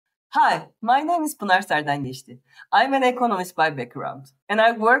Hi, my name is Pinar Serdengecti. I'm an economist by background, and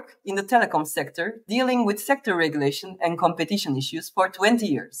I work in the telecom sector, dealing with sector regulation and competition issues for 20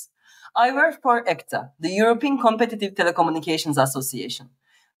 years. I work for ecta, the European Competitive Telecommunications Association.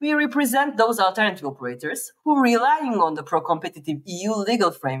 We represent those alternative operators who, relying on the pro-competitive EU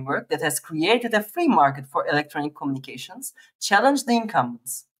legal framework that has created a free market for electronic communications, challenge the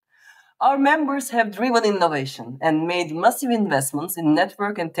incumbents. Our members have driven innovation and made massive investments in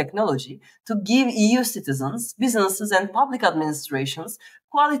network and technology to give EU citizens, businesses, and public administrations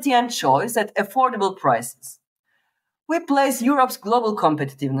quality and choice at affordable prices. We place Europe's global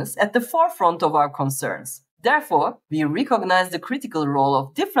competitiveness at the forefront of our concerns. Therefore, we recognize the critical role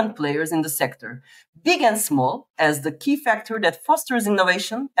of different players in the sector, big and small, as the key factor that fosters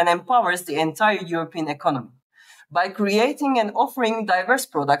innovation and empowers the entire European economy. By creating and offering diverse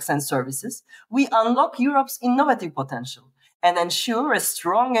products and services, we unlock Europe's innovative potential and ensure a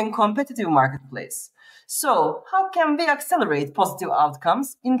strong and competitive marketplace. So, how can we accelerate positive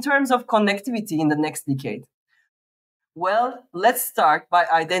outcomes in terms of connectivity in the next decade? Well, let's start by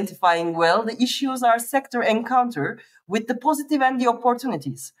identifying well the issues our sector encounter with the positive and the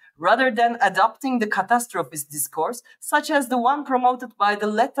opportunities, rather than adopting the catastrophist discourse, such as the one promoted by the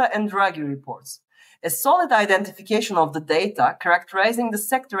Letta and Draghi reports. A solid identification of the data characterizing the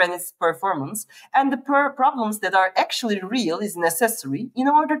sector and its performance and the problems that are actually real is necessary in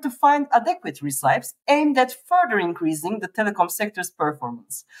order to find adequate recipes aimed at further increasing the telecom sector's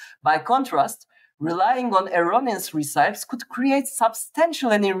performance. By contrast, relying on erroneous recipes could create substantial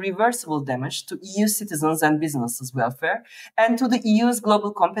and irreversible damage to EU citizens and businesses' welfare and to the EU's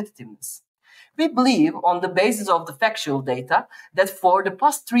global competitiveness. We believe, on the basis of the factual data, that for the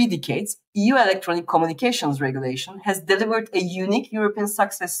past 3 decades, EU electronic communications regulation has delivered a unique European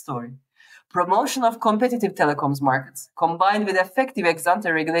success story. Promotion of competitive telecoms markets, combined with effective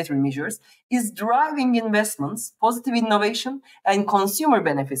ex-ante regulatory measures, is driving investments, positive innovation, and consumer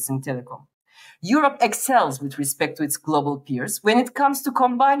benefits in telecom. Europe excels with respect to its global peers when it comes to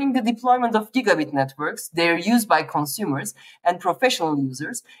combining the deployment of gigabit networks, their use by consumers and professional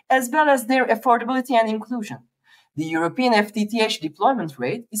users, as well as their affordability and inclusion. The European FTTH deployment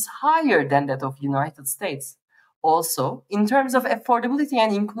rate is higher than that of the United States. Also, in terms of affordability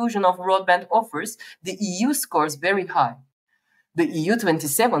and inclusion of broadband offers, the EU scores very high. The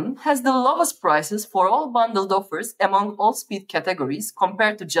EU27 has the lowest prices for all bundled offers among all speed categories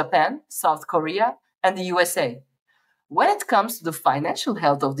compared to Japan, South Korea, and the USA. When it comes to the financial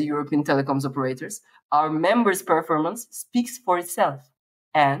health of the European telecoms operators, our members' performance speaks for itself.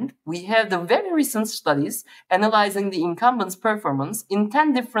 And we have the very recent studies analyzing the incumbents' performance in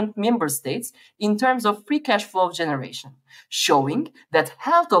 10 different member states in terms of free cash flow generation, showing that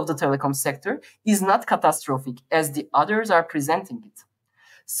health of the telecom sector is not catastrophic as the others are presenting it.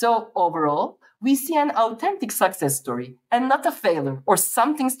 So overall, we see an authentic success story and not a failure or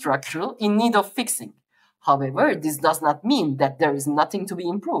something structural in need of fixing. However, this does not mean that there is nothing to be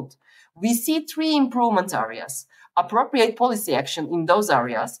improved. We see 3 improvement areas. Appropriate policy action in those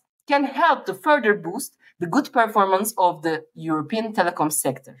areas can help to further boost the good performance of the European telecom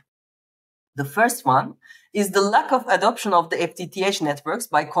sector. The first one is the lack of adoption of the FTTH networks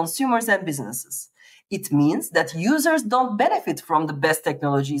by consumers and businesses. It means that users don't benefit from the best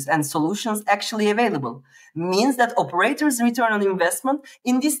technologies and solutions actually available. Means that operators' return on investment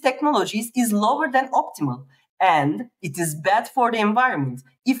in these technologies is lower than optimal. And it is bad for the environment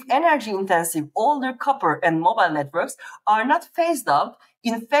if energy-intensive older copper and mobile networks are not phased out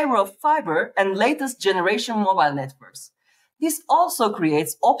in favor of fiber and latest generation mobile networks. This also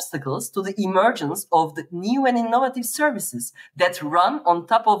creates obstacles to the emergence of the new and innovative services that run on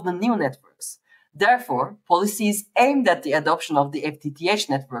top of the new networks. Therefore, policies aimed at the adoption of the FTTH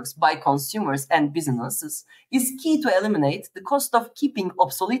networks by consumers and businesses is key to eliminate the cost of keeping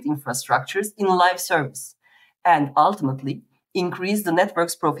obsolete infrastructures in live service and ultimately increase the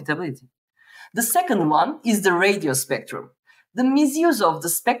network's profitability. The second one is the radio spectrum. The misuse of the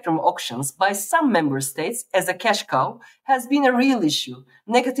spectrum auctions by some member states as a cash cow has been a real issue,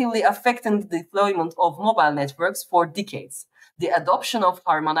 negatively affecting the deployment of mobile networks for decades. The adoption of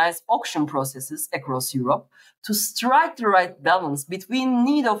harmonized auction processes across Europe to strike the right balance between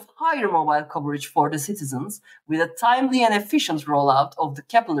need of higher mobile coverage for the citizens with a timely and efficient rollout of the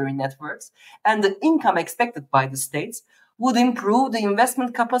capillary networks and the income expected by the states would improve the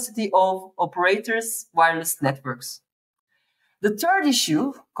investment capacity of operators' wireless networks. The third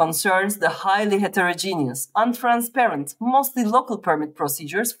issue concerns the highly heterogeneous, untransparent, mostly local permit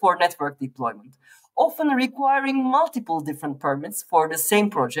procedures for network deployment, often requiring multiple different permits for the same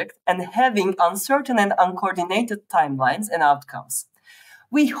project and having uncertain and uncoordinated timelines and outcomes.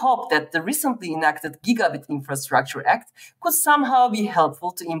 We hope that the recently enacted Gigabit Infrastructure Act could somehow be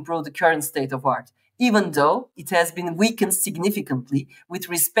helpful to improve the current state of art, even though it has been weakened significantly with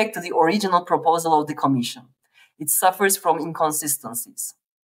respect to the original proposal of the Commission. It suffers from inconsistencies.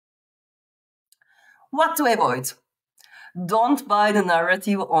 What to avoid? Don't buy the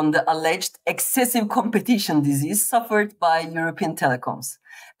narrative on the alleged excessive competition disease suffered by European telecoms,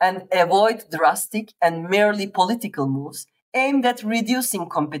 and avoid drastic and merely political moves aimed at reducing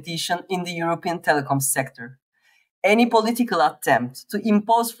competition in the European telecom sector. Any political attempt to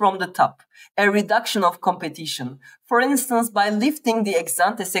impose from the top a reduction of competition, for instance by lifting the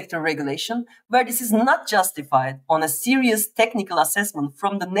ex-ante sector regulation, where this is not justified on a serious technical assessment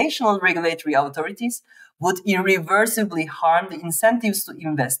from the national regulatory authorities, would irreversibly harm the incentives to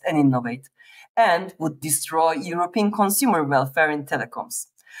invest and innovate, and would destroy European consumer welfare in telecoms.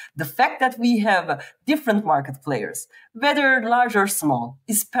 The fact that we have different market players, whether large or small,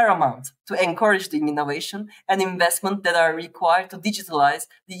 is paramount to encourage the innovation and investment that are required to digitalize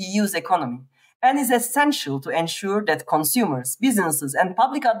the EU's economy, and is essential to ensure that consumers, businesses, and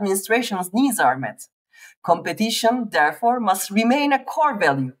public administration's needs are met. Competition, therefore, must remain a core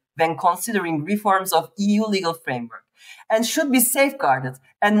value when considering reforms of EU legal framework, and should be safeguarded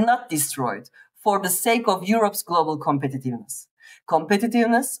and not destroyed for the sake of Europe's global competitiveness.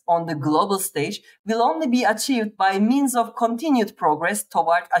 Competitiveness on the global stage will only be achieved by means of continued progress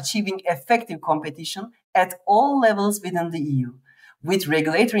toward achieving effective competition at all levels within the EU, with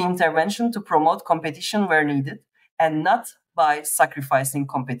regulatory intervention to promote competition where needed, and not by sacrificing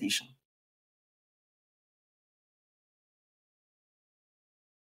competition.